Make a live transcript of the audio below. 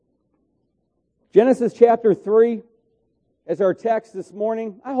Genesis chapter 3 is our text this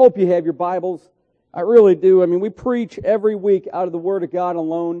morning. I hope you have your Bibles. I really do. We preach every week out of the Word of God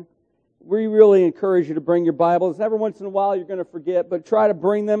alone. We really encourage you to bring your Bibles. Every once in a while you're going to forget, but try to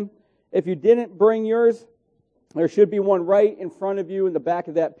bring them. If you didn't bring yours, there should be one right in front of you in the back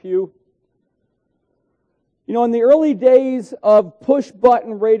of that pew. In the early days of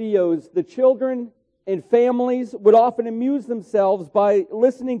push-button radios, the children and families would often amuse themselves by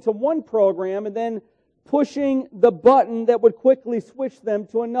listening to one program and then pushing the button that would quickly switch them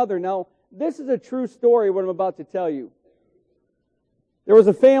to another. Now, this is a true story, what I'm about to tell you. There was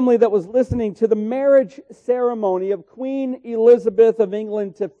a family that was listening to the marriage ceremony of Queen Elizabeth of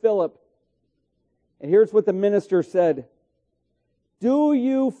England to Philip. And here's what the minister said. "Do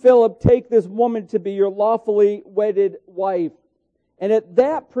you, Philip, take this woman to be your lawfully wedded wife?" And at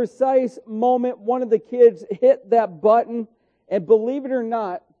that precise moment, one of the kids hit that button and, believe it or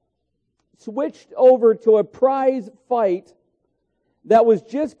not, switched over to a prize fight that was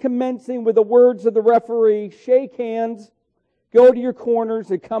just commencing with the words of the referee, "Shake hands, go to your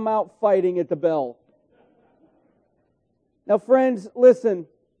corners, and come out fighting at the bell." Now, friends, listen.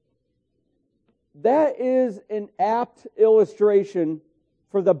 That is an apt illustration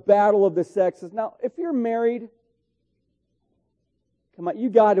for the battle of the sexes. Now, if you're married, come on, you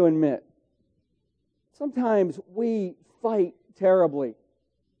got to admit, sometimes we fight terribly.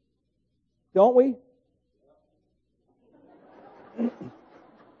 Don't we?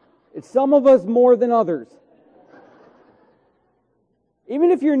 It's some of us more than others. Even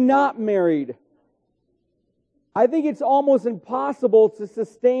if you're not married, I think it's almost impossible to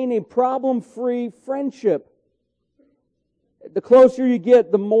sustain a problem-free friendship. The closer you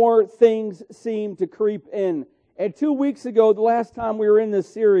get, the more things seem to creep in. And 2 weeks ago, the last time we were in this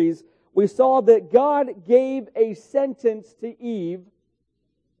series, we saw that God gave a sentence to Eve,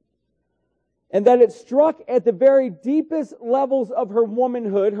 and that it struck at the very deepest levels of her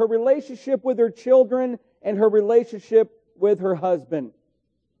womanhood, her relationship with her children, and her relationship with her husband.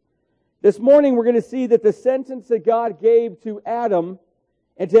 This morning, we're going to see that the sentence that God gave to Adam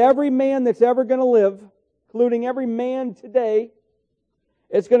and to every man that's ever going to live, including every man today,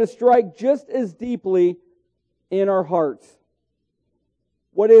 it's going to strike just as deeply in our hearts.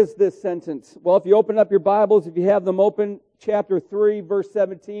 What is this sentence? Well, if you open up your Bibles, if you have them open, chapter 3, verse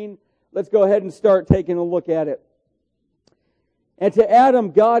 17, let's go ahead and start taking a look at it. "And to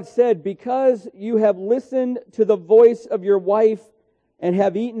Adam, God said, 'Because you have listened to the voice of your wife and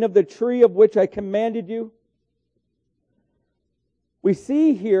have eaten of the tree of which I commanded you.'" We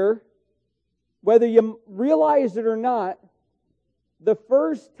see here, whether you realize it or not, the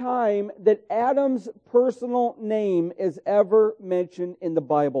first time that Adam's personal name is ever mentioned in the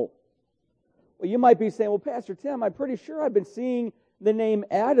Bible. Well, you might be saying, "Well, Pastor Tim, I'm pretty sure I've been seeing the name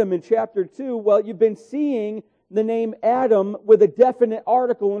Adam in chapter 2. Well, you've been seeing the name Adam with a definite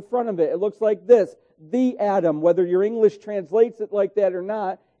article in front of it. It looks like this, the Adam, whether your English translates it like that or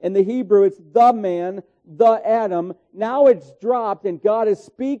not. In the Hebrew, it's the man, the Adam. Now it's dropped, and God is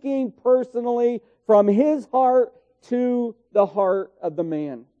speaking personally from His heart to the heart of the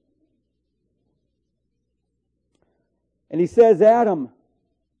man. And He says Adam,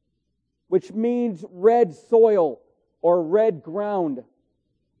 which means red soil or red ground.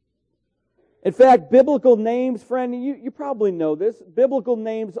 In fact, biblical names, friend, you probably know this, biblical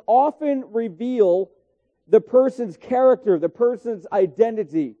names often reveal the person's character, the person's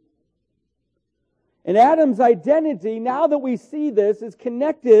identity. And Adam's identity, now that we see this, is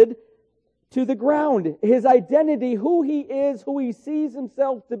connected to the ground. His identity, who he is, who he sees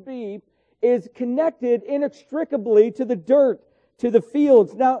himself to be, is connected inextricably to the dirt, to the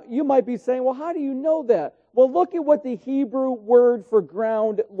fields. Now, you might be saying, "Well, how do you know that?" Well, look at what the Hebrew word for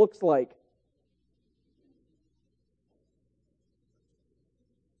ground looks like.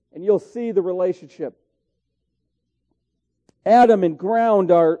 And you'll see the relationship. Adam and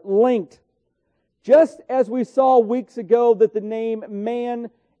ground are linked. Just as we saw weeks ago that the name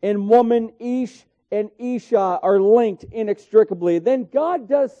man and woman, Ish and Isha, are linked inextricably. Then God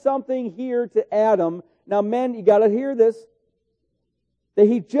does something here to Adam. Now, men, you got to hear this, that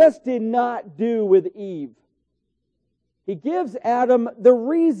He just did not do with Eve. He gives Adam the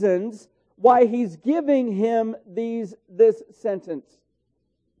reasons why He's giving him this sentence.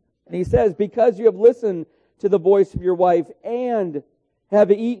 And He says, "Because you have listened to the voice of your wife and have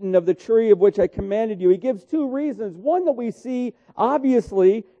eaten of the tree of which I commanded you." He gives two reasons. One that we see,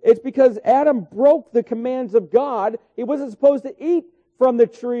 obviously, it's because Adam broke the commands of God. He wasn't supposed to eat from the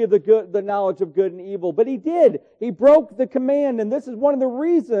tree of the knowledge of good and evil, but he did. He broke the command, and this is one of the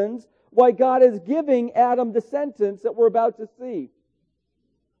reasons why God is giving Adam the sentence that we're about to see.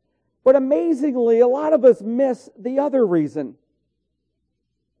 But amazingly, a lot of us miss the other reason.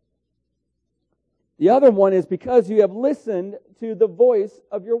 The other one is because you have listened to the voice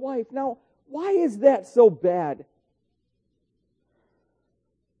of your wife. Now, why is that so bad?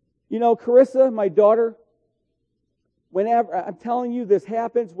 You know, Carissa, my daughter, whenever, I'm telling you, this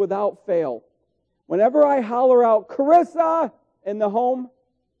happens without fail. Whenever I holler out, Carissa, in the home,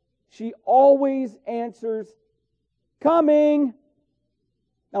 she always answers, coming.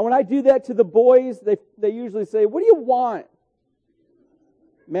 Now, when I do that to the boys, they usually say, what do you want?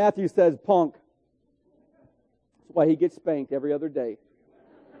 Matthew says, punk. That's why he gets spanked every other day.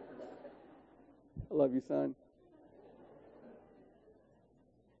 I love you, son.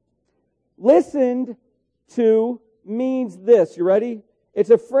 Listened to means this. You ready? It's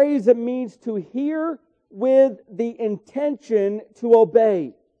a phrase that means to hear with the intention to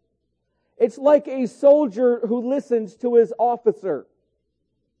obey. It's like a soldier who listens to his officer.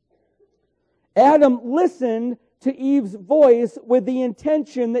 Adam listened to Eve's voice with the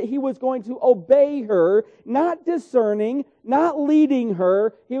intention that he was going to obey her, not discerning, not leading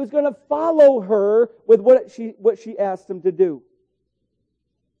her. He was going to follow her with what she asked him to do.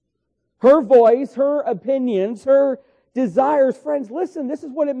 Her voice, her opinions, her desires, friends, listen, this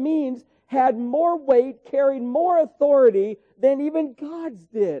is what it means, had more weight, carried more authority than even God's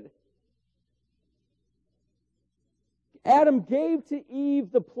did. Adam gave to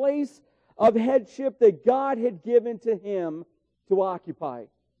Eve the place of headship that God had given to him to occupy.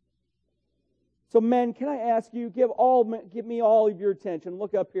 So men, can I ask you, give me all of your attention.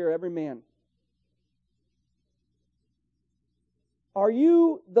 Look up here, every man. Are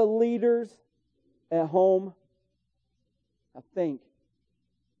you the leaders at home? Now think.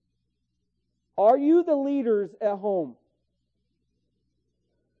 Are you the leaders at home?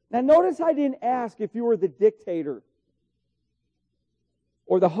 Now notice I didn't ask if you were the dictator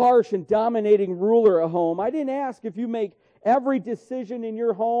or the harsh and dominating ruler at home. I didn't ask if you make every decision in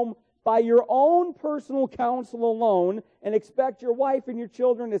your home by your own personal counsel alone and expect your wife and your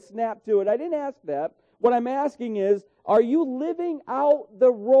children to snap to it. I didn't ask that. What I'm asking is, are you living out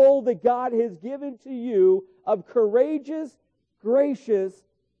the role that God has given to you of courageous, gracious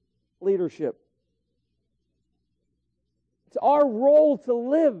leadership? It's our role to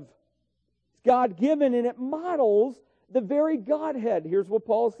live. It's God-given, and it models the very Godhead. Here's what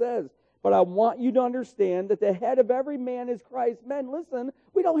Paul says. But I want you to understand that the head of every man is Christ. Men, listen,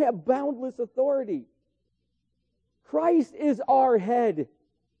 we don't have boundless authority. Christ is our head.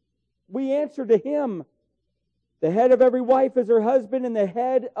 We answer to Him. The head of every wife is her husband, and the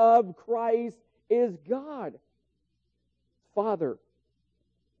head of Christ is God, Father.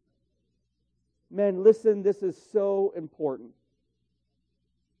 Men, listen, this is so important.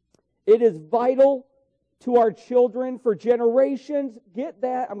 It is vital to our children for generations. Get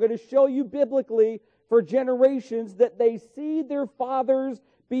that? I'm going to show you biblically for generations that they see their fathers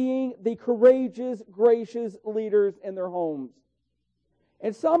being the courageous, gracious leaders in their homes.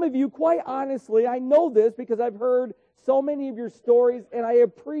 And some of you, quite honestly, I know this because I've heard so many of your stories, and I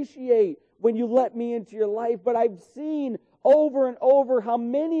appreciate when you let me into your life, but I've seen over and over how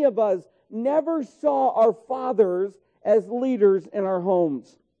many of us never saw our fathers as leaders in our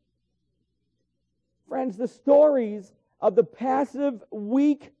homes. Friends, the stories of the passive,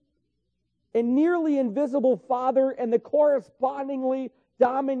 weak, and nearly invisible father and the correspondingly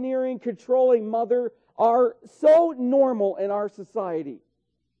domineering, controlling mother are so normal in our society.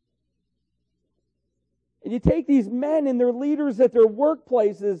 And you take these men and they're leaders at their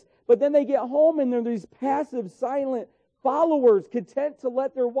workplaces, but then they get home and they're these passive, silent followers content to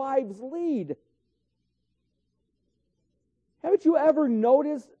let their wives lead. Haven't you ever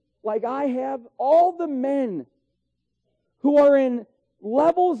noticed, like I have, all the men who are in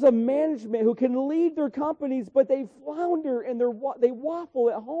levels of management who can lead their companies, but they flounder and they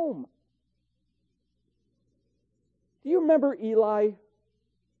waffle at home? Do you remember Eli,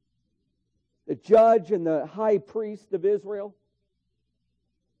 the judge and the high priest of Israel?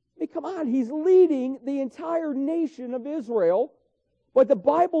 I mean, come on, he's leading the entire nation of Israel. But the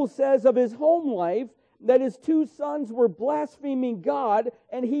Bible says of his home life that his two sons were blaspheming God,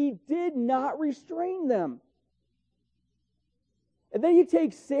 and he did not restrain them. And then you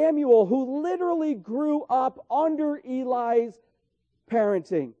take Samuel, who literally grew up under Eli's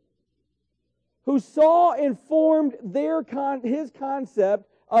parenting, who saw and formed his concept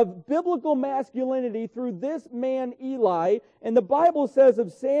of biblical masculinity through this man Eli. And the Bible says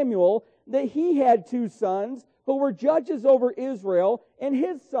of Samuel that he had two sons who were judges over Israel, and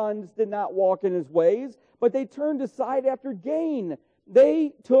his sons did not walk in his ways, but they turned aside after gain.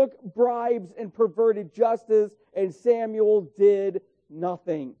 They took bribes and perverted justice, and Samuel did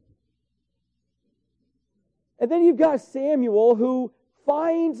nothing. And then you've got Samuel, who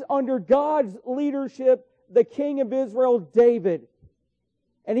finds under God's leadership the king of Israel, David.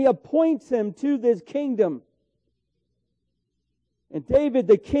 And he appoints him to this kingdom. And David,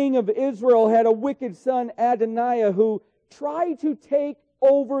 the king of Israel, had a wicked son, Adoniah, who tried to take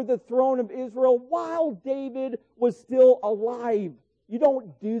over the throne of Israel while David was still alive. You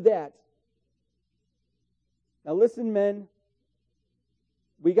don't do that. Now listen, men.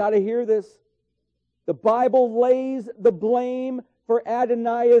 We got to hear this. The Bible lays the blame for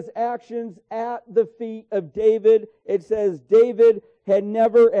Adoniah's actions at the feet of David. It says David had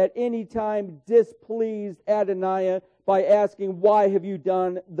never at any time displeased Adoniah by asking, "Why have you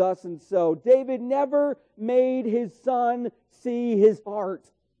done thus and so?" David never made his son see his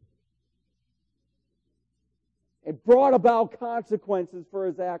heart. It brought about consequences for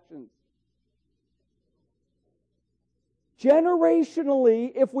his actions.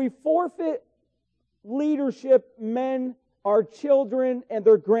 Generationally, if we forfeit leadership, men, our children, and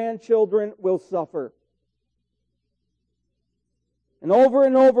their grandchildren will suffer. And over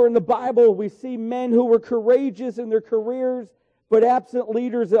in the Bible, we see men who were courageous in their careers, but absent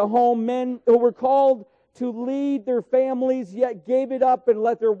leaders at home. Men who were called to lead their families, yet gave it up and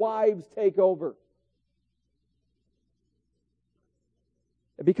let their wives take over.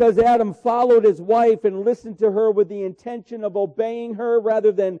 Because Adam followed his wife and listened to her with the intention of obeying her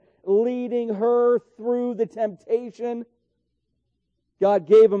rather than leading her through the temptation, God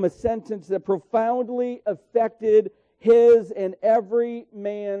gave him a sentence that profoundly affected his and every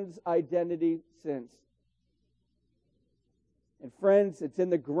man's identity since. And friends, it's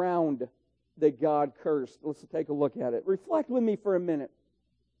in the ground that God cursed. Let's take a look at it. Reflect with me for a minute.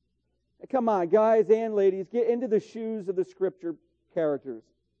 Come on, guys and ladies, get into the shoes of the Scripture characters.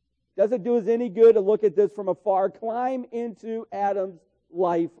 Doesn't do us any good to look at this from afar. Climb into Adam's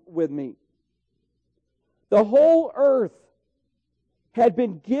life with me. The whole earth had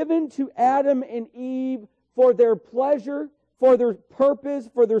been given to Adam and Eve for their pleasure, for their purpose,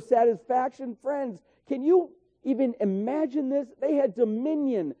 for their satisfaction. Friends, can you even imagine this? They had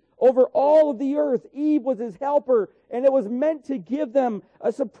dominion over all of the earth. Eve was his helper, and it was meant to give them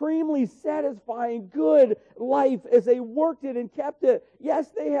a supremely satisfying, good life as they worked it and kept it.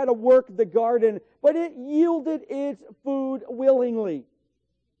 Yes, they had to work the garden, but it yielded its food willingly.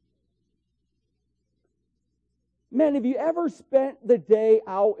 Men, have you ever spent the day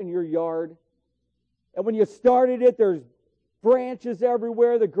out in your yard? And when you started it, there's branches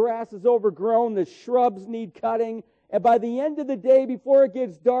everywhere, the grass is overgrown, the shrubs need cutting. And by the end of the day, before it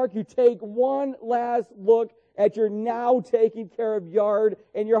gets dark, you take one last look at your now taken care of yard,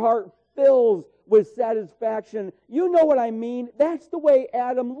 and your heart fills with satisfaction. You know what I mean. That's the way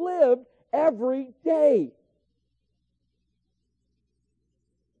Adam lived every day.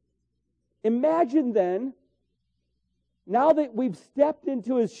 Imagine then, now that we've stepped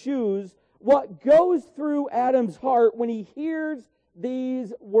into his shoes, what goes through Adam's heart when he hears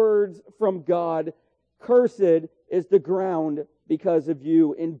these words from God: "Cursed is the ground because of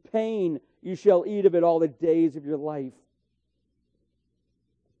you. In pain you shall eat of it all the days of your life."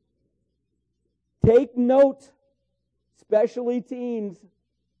 Take note, especially teens.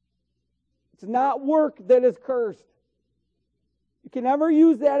 It's not work that is cursed. You can never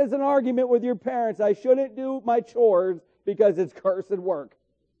use that as an argument with your parents. "I shouldn't do my chores because it's cursed work."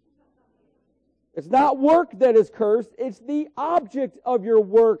 It's not work that is cursed. It's the object of your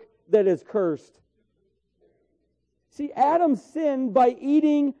work that is cursed. See, Adam sinned by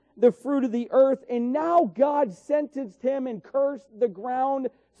eating the fruit of the earth, and now God sentenced him and cursed the ground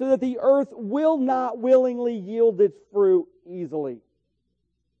so that the earth will not willingly yield its fruit easily.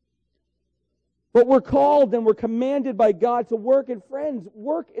 But we're called and we're commanded by God to work, and friends,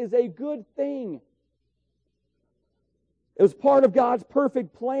 work is a good thing. It was part of God's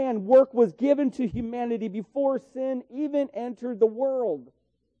perfect plan. Work was given to humanity before sin even entered the world.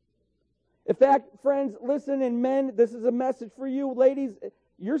 In fact, friends, listen, and men, this is a message for you. Ladies,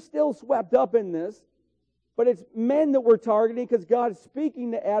 you're still swept up in this, but it's men that we're targeting because God is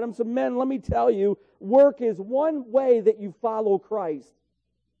speaking to Adam. So men, let me tell you, work is one way that you follow Christ.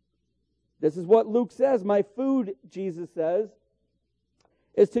 This is what Luke says. "My food," Jesus says,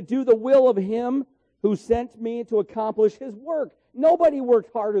 "is to do the will of Him who sent me to accomplish His work." Nobody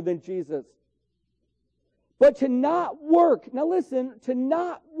worked harder than Jesus. But to not work, now listen, to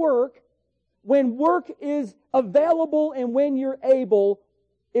not work when work is available and when you're able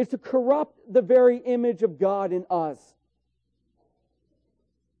is to corrupt the very image of God in us.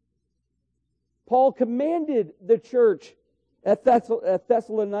 Paul commanded the church at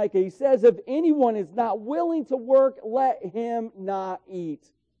Thessalonica. He says, "If anyone is not willing to work, let him not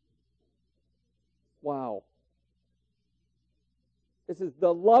eat." Wow. This is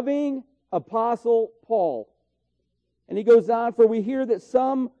the loving Apostle Paul. And he goes on, for we hear that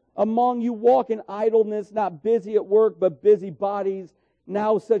some among you walk in idleness, not busy at work, but busy bodies.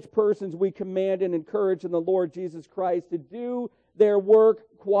 Now such persons we command and encourage in the Lord Jesus Christ to do their work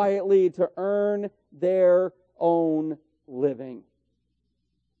quietly, to earn their own living.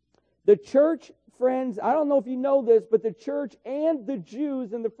 The church, friends, I don't know if you know this, but the church and the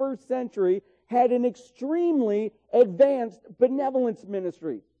Jews in the first century had an extremely advanced benevolence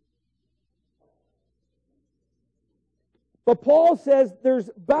ministry. But Paul says there's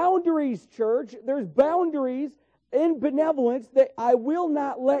boundaries, church. There's boundaries in benevolence that I will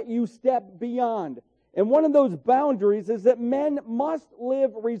not let you step beyond. And one of those boundaries is that men must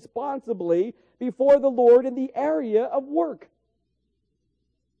live responsibly before the Lord in the area of work.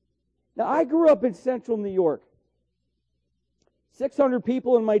 Now, I grew up in central New York. 600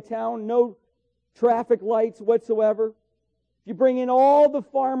 people in my town, no traffic lights whatsoever. If you bring in all the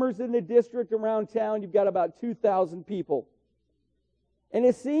farmers in the district around town, you've got about 2,000 people. And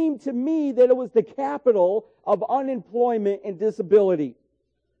it seemed to me that it was the capital of unemployment and disability.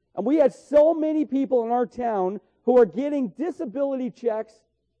 And we had so many people in our town who are getting disability checks,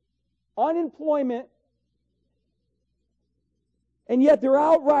 unemployment, and yet they're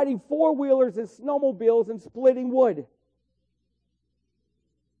out riding four-wheelers and snowmobiles and splitting wood,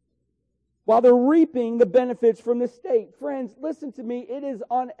 while they're reaping the benefits from the state. Friends, listen to me. It is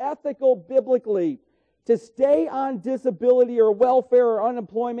unethical biblically to stay on disability or welfare or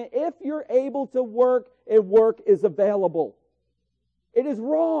unemployment if you're able to work and work is available. It is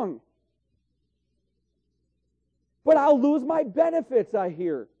wrong. But I'll lose my benefits, I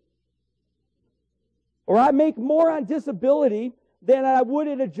hear. Or I make more on disability than I would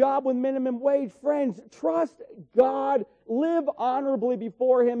at a job with minimum wage. Friends, trust God. Live honorably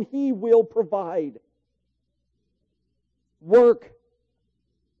before Him. He will provide. Work.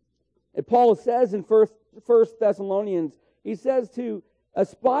 And Paul says in 1 Thessalonians, he says to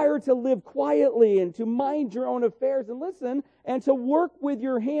aspire to live quietly and to mind your own affairs. And listen, and to work with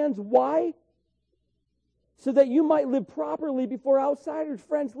your hands. Why? So that you might live properly before outsiders.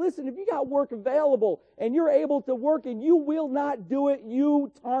 Friends, listen, if you got work available and you're able to work and you will not do it,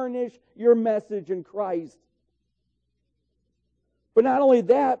 you tarnish your message in Christ. But not only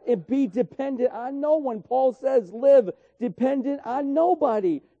that, and be dependent on no one. Paul says, live dependent on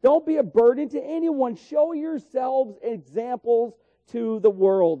nobody. Don't be a burden to anyone. Show yourselves examples to the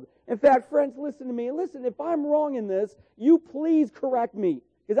world. In fact, friends, listen to me. Listen, if I'm wrong in this, you please correct me.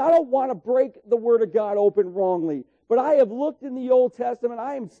 Because I don't want to break the Word of God open wrongly. But I have looked in the Old Testament.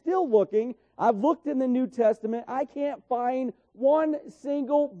 I am still looking. I've looked in the New Testament. I can't find one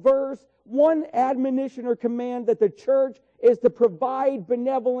single verse, one admonition or command that the church is to provide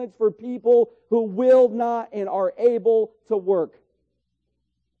benevolence for people who will not and are able to work.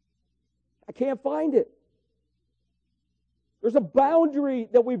 I can't find it. There's a boundary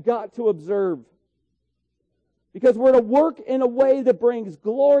that we've got to observe. Because we're to work in a way that brings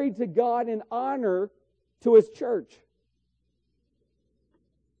glory to God and honor to His church.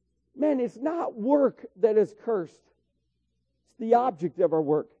 Man, it's not work that is cursed. It's the object of our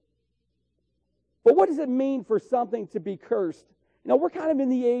work. But what does it mean for something to be cursed? You know, we're kind of in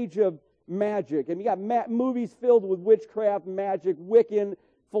the age of magic. And you got movies filled with witchcraft, magic, Wiccan,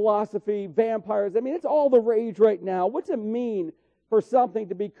 philosophy, vampires. I mean, it's all the rage right now. What's it mean for something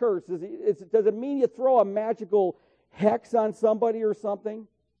to be cursed? Does it mean you throw a magical hex on somebody or something?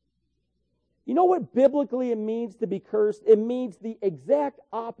 You know what biblically it means to be cursed? It means the exact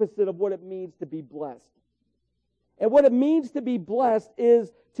opposite of what it means to be blessed. And what it means to be blessed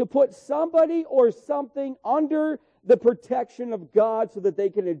is to put somebody or something under the protection of God so that they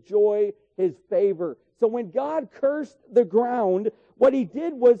can enjoy His favor. So when God cursed the ground, what He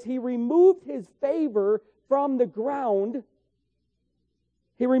did was He removed His favor from the ground.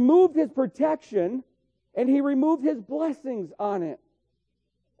 He removed His protection, and He removed His blessings on it.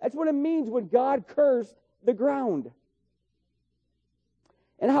 That's what it means when God cursed the ground.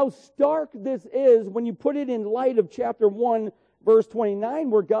 And how stark this is when you put it in light of chapter 1, verse 29,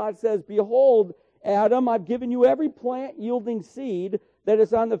 where God says, behold, Adam, I've given you every plant yielding seed that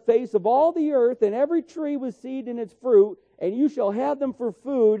is on the face of all the earth, and every tree with seed in its fruit, and you shall have them for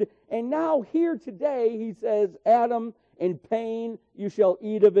food. And now here today, He says, Adam, in pain you shall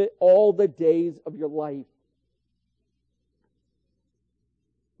eat of it all the days of your life.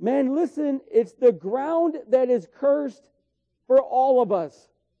 Man, listen, it's the ground that is cursed for all of us.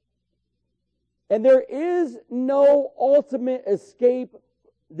 And there is no ultimate escape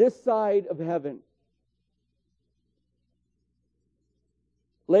this side of heaven.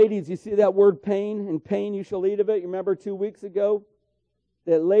 Ladies, you see that word pain? In pain you shall eat of it. You remember 2 weeks ago?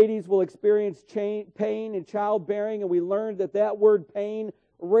 that ladies will experience pain in childbearing, and we learned that that word pain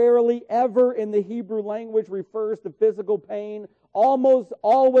rarely ever in the Hebrew language refers to physical pain, almost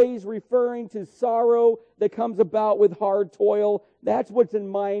always referring to sorrow that comes about with hard toil. That's what's in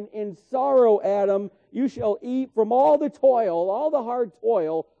mind. In sorrow, Adam, you shall eat from all the toil, all the hard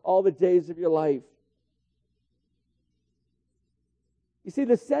toil, all the days of your life. You see,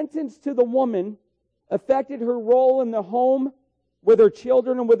 the sentence to the woman affected her role in the home with her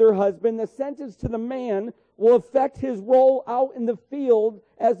children and with her husband. The sentence to the man will affect his role out in the field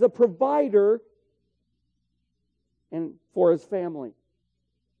as a provider and for his family.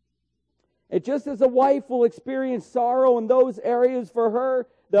 And just as a wife will experience sorrow in those areas for her,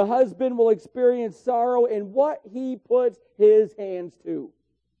 the husband will experience sorrow in what he puts his hands to.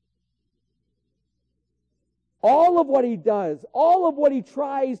 All of what he does, all of what he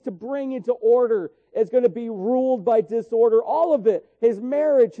tries to bring into order is going to be ruled by disorder. All of it, his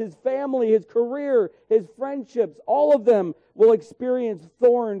marriage, his family, his career, his friendships, all of them will experience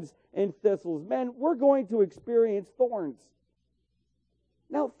thorns and thistles. Men, we're going to experience thorns.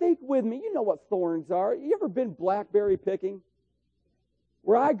 Now think with me, you know what thorns are. You ever been blackberry picking?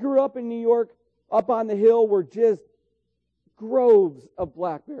 Where I grew up in New York, up on the hill were just groves of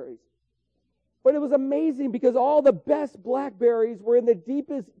blackberries. But it was amazing because all the best blackberries were in the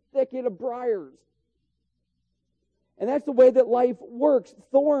deepest thicket of briars. And that's the way that life works.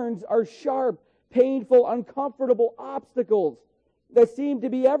 Thorns are sharp, painful, uncomfortable obstacles that seem to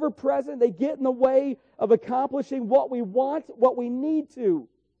be ever present. They get in the way of accomplishing what we want, what we need to.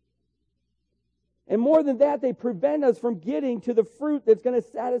 And more than that, they prevent us from getting to the fruit that's going to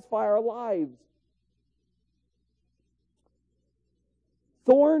satisfy our lives.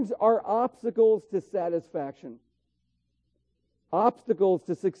 Thorns are obstacles to satisfaction. Obstacles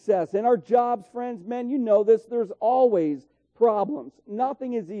to success. In our jobs, friends, men, you know this, there's always problems.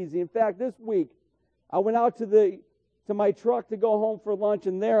 Nothing is easy. In fact, this week, I went out to my truck to go home for lunch,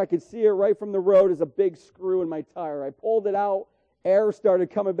 and there I could see it right from the road as a big screw in my tire. I pulled it out, air started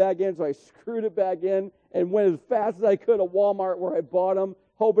coming back in, so I screwed it back in and went as fast as I could to Walmart where I bought them,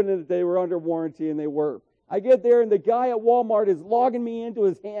 hoping that they were under warranty, and they were. I get there, and the guy at Walmart is logging me into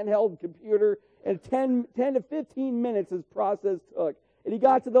his handheld computer, and 10 to 15 minutes his process took. And he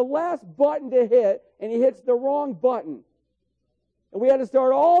got to the last button to hit, and he hits the wrong button. And we had to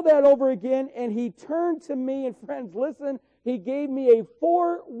start all that over again, and he turned to me, and friends, listen, he gave me a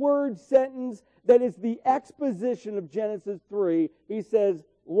 4-word sentence that is the exposition of Genesis 3. He says,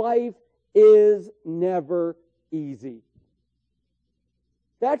 life is never easy.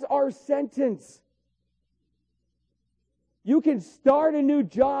 That's our sentence. You can start a new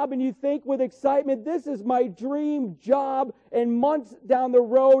job and you think with excitement, this is my dream job, and months down the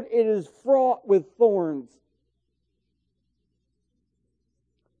road, it is fraught with thorns.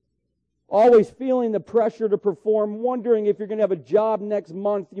 Always feeling the pressure to perform, wondering if you're going to have a job next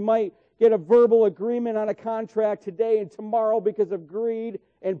month. You might get a verbal agreement on a contract today, and tomorrow, because of greed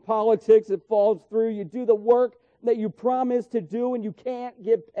and politics, it falls through. You do the work that you promised to do and you can't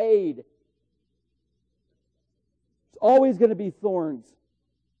get paid. Always going to be thorns.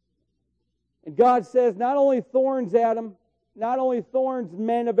 And God says, not only thorns, Adam, not only thorns,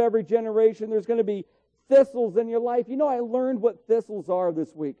 men of every generation, there's going to be thistles in your life. You know, I learned what thistles are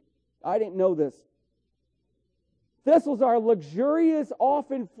this week. I didn't know this. Thistles are luxurious,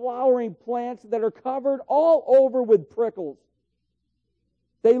 often flowering plants that are covered all over with prickles.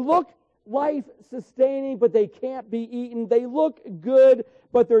 They look life-sustaining, but they can't be eaten. They look good,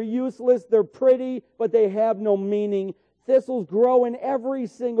 but they're useless. They're pretty, but they have no meaning. Thistles grow in every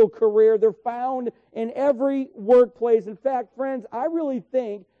single career. They're found in every workplace. In fact, friends, I really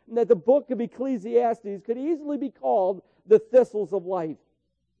think that the book of Ecclesiastes could easily be called the thistles of life.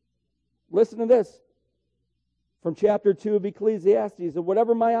 Listen to this from chapter 2 of Ecclesiastes. And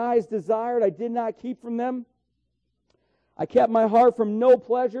whatever my eyes desired, I did not keep from them. I kept my heart from no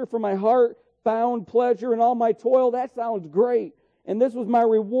pleasure, for my heart found pleasure in all my toil. That sounds great. And this was my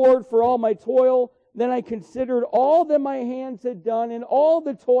reward for all my toil. Then I considered all that my hands had done and all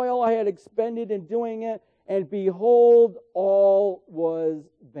the toil I had expended in doing it. And behold, all was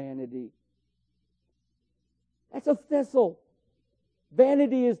vanity. That's a thistle.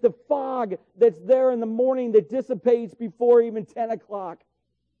 Vanity is the fog that's there in the morning that dissipates before even 10 o'clock.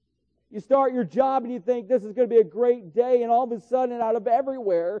 You start your job and you think this is going to be a great day, and all of a sudden, out of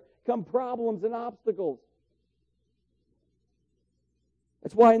everywhere come problems and obstacles.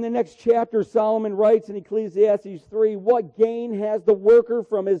 That's why in the next chapter, Solomon writes in Ecclesiastes 3, what gain has the worker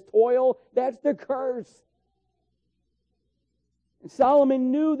from his toil? That's the curse. And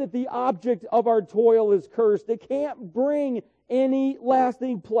Solomon knew that the object of our toil is cursed. It can't bring any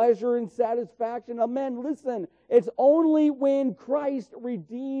lasting pleasure and satisfaction. Amen. Listen, it's only when Christ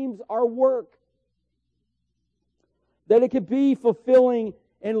redeems our work that it could be fulfilling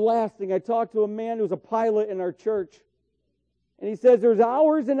and lasting. I talked to a man who was a pilot in our church, and he says there's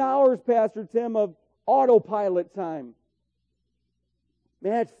hours and hours, Pastor Tim, of autopilot time.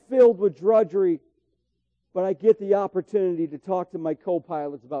 Man, it's filled with drudgery, but I get the opportunity to talk to my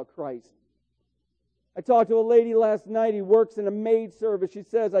co-pilots about Christ. I talked to a lady last night who works in a maid service. She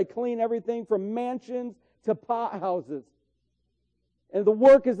says, I clean everything from mansions to pot houses. And the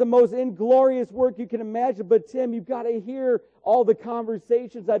work is the most inglorious work you can imagine. But Tim, you've got to hear all the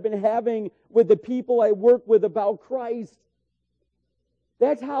conversations I've been having with the people I work with about Christ.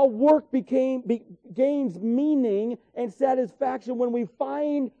 That's how work gains meaning and satisfaction, when we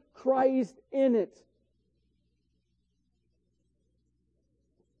find Christ in it.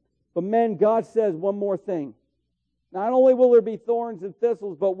 But men, God says one more thing. Not only will there be thorns and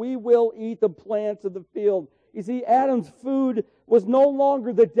thistles, but we will eat the plants of the field. You see, Adam's food was no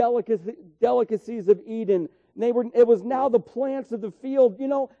longer the delicacies of Eden. It was now the plants of the field. You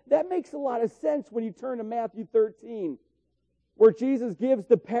know, that makes a lot of sense when you turn to Matthew 13, where Jesus gives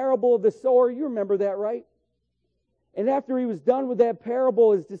the parable of the sower. You remember that, right? And after he was done with that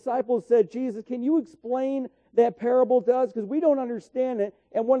parable, his disciples said, Jesus, can you explain that parable to us? Because we don't understand it.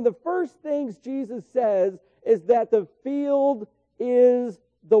 And one of the first things Jesus says is that the field is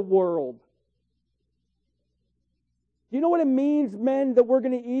the world. Do you know what it means, men, that we're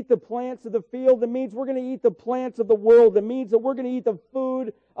going to eat the plants of the field? It means we're going to eat the plants of the world. It means that we're going to eat the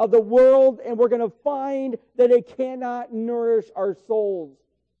food of the world, and we're going to find that it cannot nourish our souls.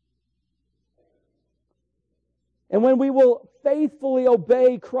 And when we will faithfully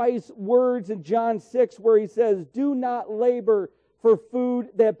obey Christ's words in John 6, where he says, do not labor for food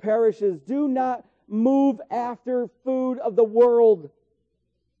that perishes. Do not move after food of the world,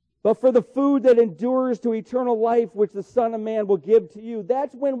 but for the food that endures to eternal life, which the Son of Man will give to you.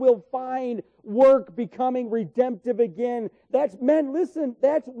 That's when we'll find work becoming redemptive again. That's when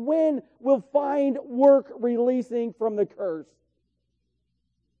we'll find work releasing from the curse.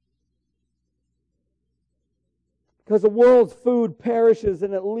 Because the world's food perishes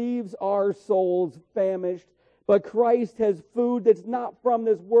and it leaves our souls famished. But Christ has food that's not from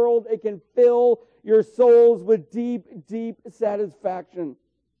this world. It can fill your souls with deep, deep satisfaction.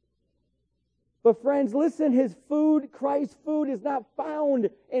 But friends, listen, his food, Christ's food, is not found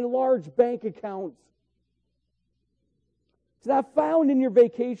in large bank accounts. It's not found in your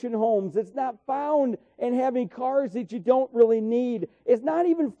vacation homes. It's not found in having cars that you don't really need. It's not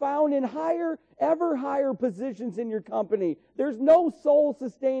even found in ever higher positions in your company. There's no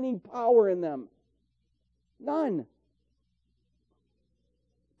soul-sustaining power in them. None.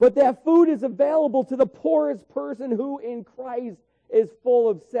 But that food is available to the poorest person who in Christ is full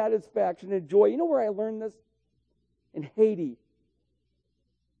of satisfaction and joy. You know where I learned this? In Haiti,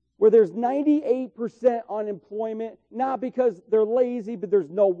 where there's 98% unemployment, not because they're lazy, but there's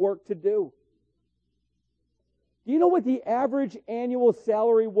no work to do. Do you know what the average annual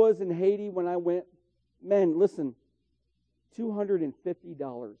salary was in Haiti when I went? Men, listen,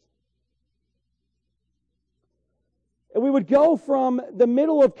 $250. And we would go from the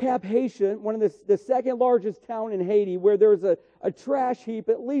middle of Cap Haitian, one of the second largest town in Haiti, where there's a trash heap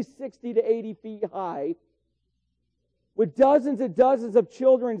at least 60 to 80 feet high, with dozens and dozens of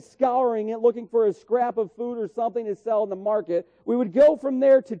children scouring it, looking for a scrap of food or something to sell in the market. We would go from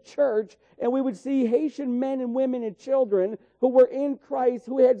there to church, and we would see Haitian men and women and children who were in Christ,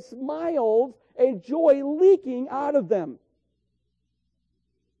 who had smiles and joy leaking out of them.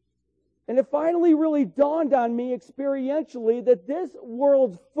 And it finally really dawned on me experientially that this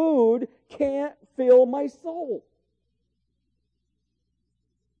world's food can't fill my soul.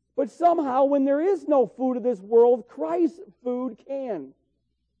 But somehow, when there is no food of this world, Christ's food can.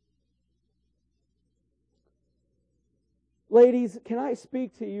 Ladies, can I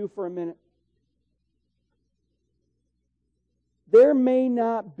speak to you for a minute? There may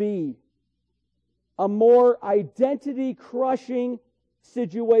not be a more identity-crushing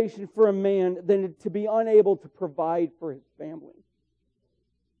situation for a man than to be unable to provide for his family.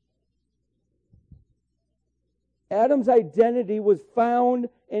 Adam's identity was found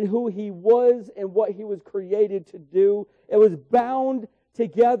in who he was and what he was created to do. It was bound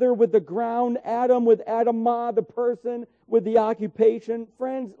together with the ground, Adam with Adamah, the person, with the occupation.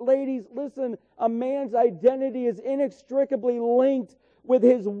 Friends, ladies, listen, a man's identity is inextricably linked with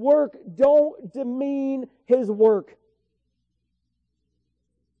his work. Don't demean his work.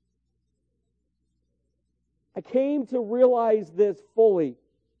 I came to realize this fully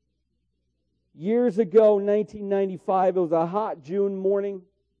Years ago, 1995, it was a hot June morning.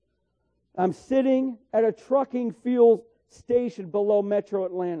 I'm sitting at a trucking fuel station below Metro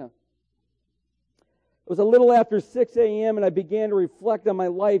Atlanta. It was a little after 6 a.m. and I began to reflect on my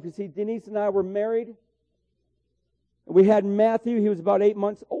life. You see, Denise and I were married. We had Matthew. He was about 8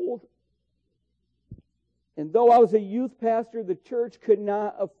 months old. And though I was a youth pastor, the church could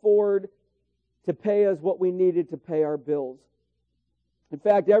not afford to pay us what we needed to pay our bills. In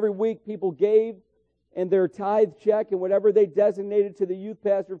fact, every week people gave in their tithe check, and whatever they designated to the youth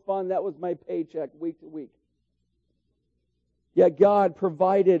pastor fund, that was my paycheck week to week. Yet God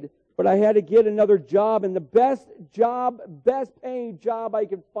provided, but I had to get another job, and the best paying job I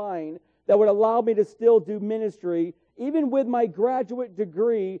could find that would allow me to still do ministry, even with my graduate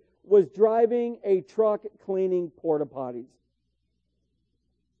degree, was driving a truck cleaning porta potties.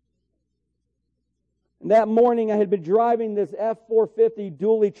 And that morning I had been driving this F-450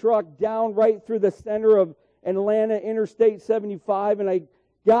 dually truck down right through the center of Atlanta, Interstate 75, and I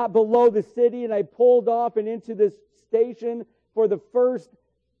got below the city and I pulled off and into this station for the first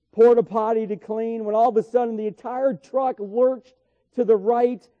porta potty to clean, when all of a sudden the entire truck lurched to the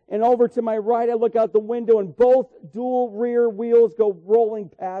right, and over to my right I look out the window and both dual rear wheels go rolling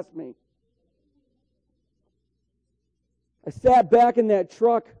past me. I sat back in that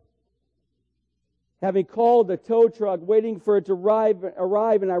truck, having called the tow truck, waiting for it to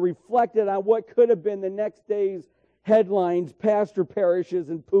arrive, and I reflected on what could have been the next day's headlines: pastor perishes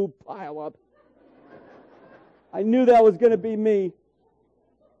and poop pile up. I knew that was going to be me.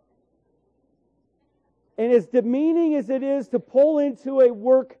 And as demeaning as it is to pull into a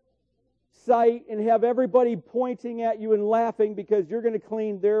work site and have everybody pointing at you and laughing because you're going to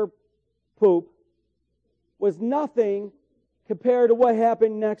clean their poop, was nothing compared to what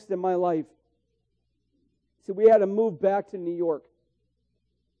happened next in my life. See, we had to move back to New York.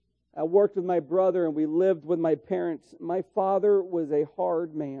 I worked with my brother and we lived with my parents. My father was a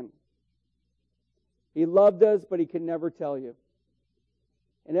hard man. He loved us, but he could never tell you.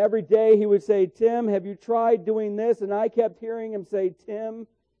 And every day he would say, "Tim, have you tried doing this?" And I kept hearing him say, "Tim,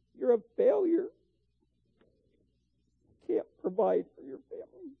 you're a failure. You can't provide for your family."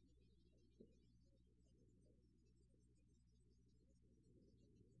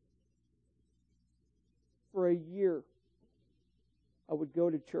 For a year, I would go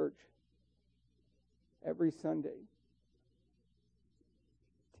to church every Sunday.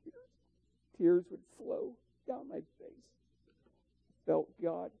 Tears would flow down my face. I felt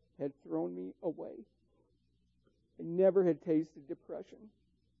God had thrown me away. I never had tasted depression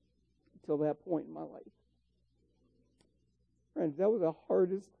until that point in my life. Friends, that was the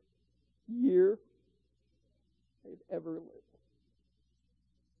hardest year I've ever lived.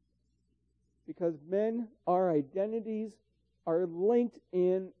 Because men, our identities are linked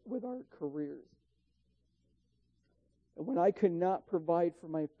in with our careers. And when I could not provide for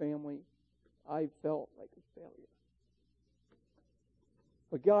my family, I felt like a failure.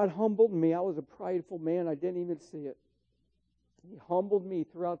 But God humbled me. I was a prideful man. I didn't even see it. He humbled me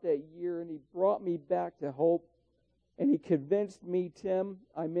throughout that year, and He brought me back to hope. And He convinced me, "Tim,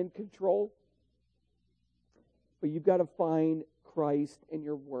 I'm in control. But you've got to find Christ in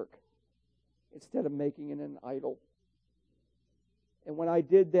your work instead of making it an idol." And when I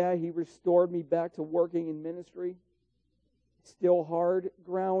did that, He restored me back to working in ministry. Still hard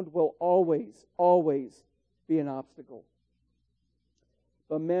ground will always, always be an obstacle.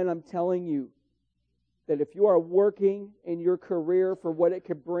 But men, I'm telling you that if you are working in your career for what it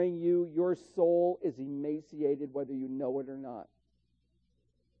could bring you, your soul is emaciated whether you know it or not.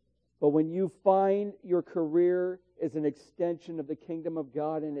 But when you find your career is an extension of the kingdom of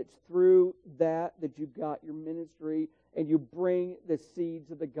God, and it's through that you got your ministry, and you bring the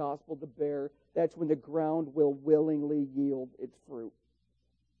seeds of the gospel to bear, that's when the ground will willingly yield its fruit.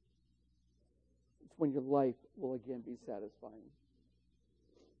 It's when your life will again be satisfying.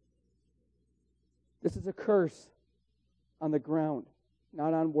 This is a curse on the ground,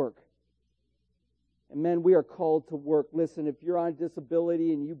 not on work. And men, we are called to work. Listen, if you're on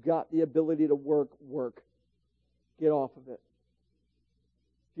disability and you've got the ability to work. Get off of it.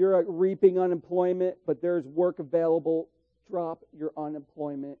 If you're reaping unemployment, but there's work available, drop your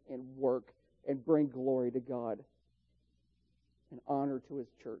unemployment and work and bring glory to God and honor to His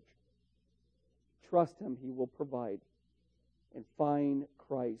church. Trust Him, He will provide. And find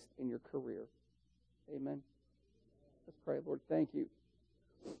Christ in your career. Amen. Let's pray. Lord, thank you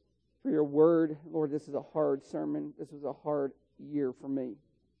for your word. Lord, this is a hard sermon. This was a hard year for me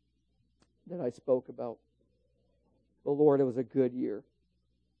that I spoke about. But Lord, it was a good year.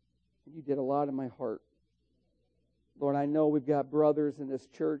 You did a lot in my heart. Lord, I know we've got brothers in this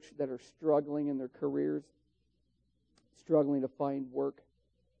church that are struggling in their careers, struggling to find work.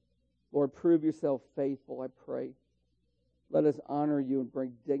 Lord, prove yourself faithful, I pray. Let us honor you and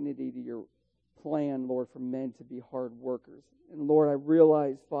bring dignity to your plan, Lord, for men to be hard workers. And Lord, I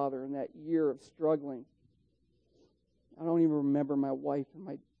realize, Father, in that year of struggling, I don't even remember my wife and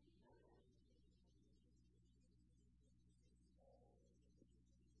my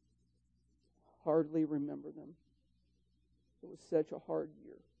hardly remember them. It was such a hard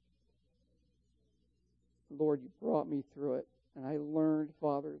year. Lord, you brought me through it. And I learned,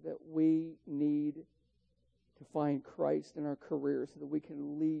 Father, that we need to find Christ in our careers so that we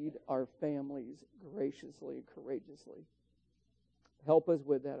can lead our families graciously and courageously. Help us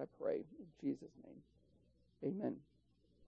with that, I pray. In Jesus' name, amen.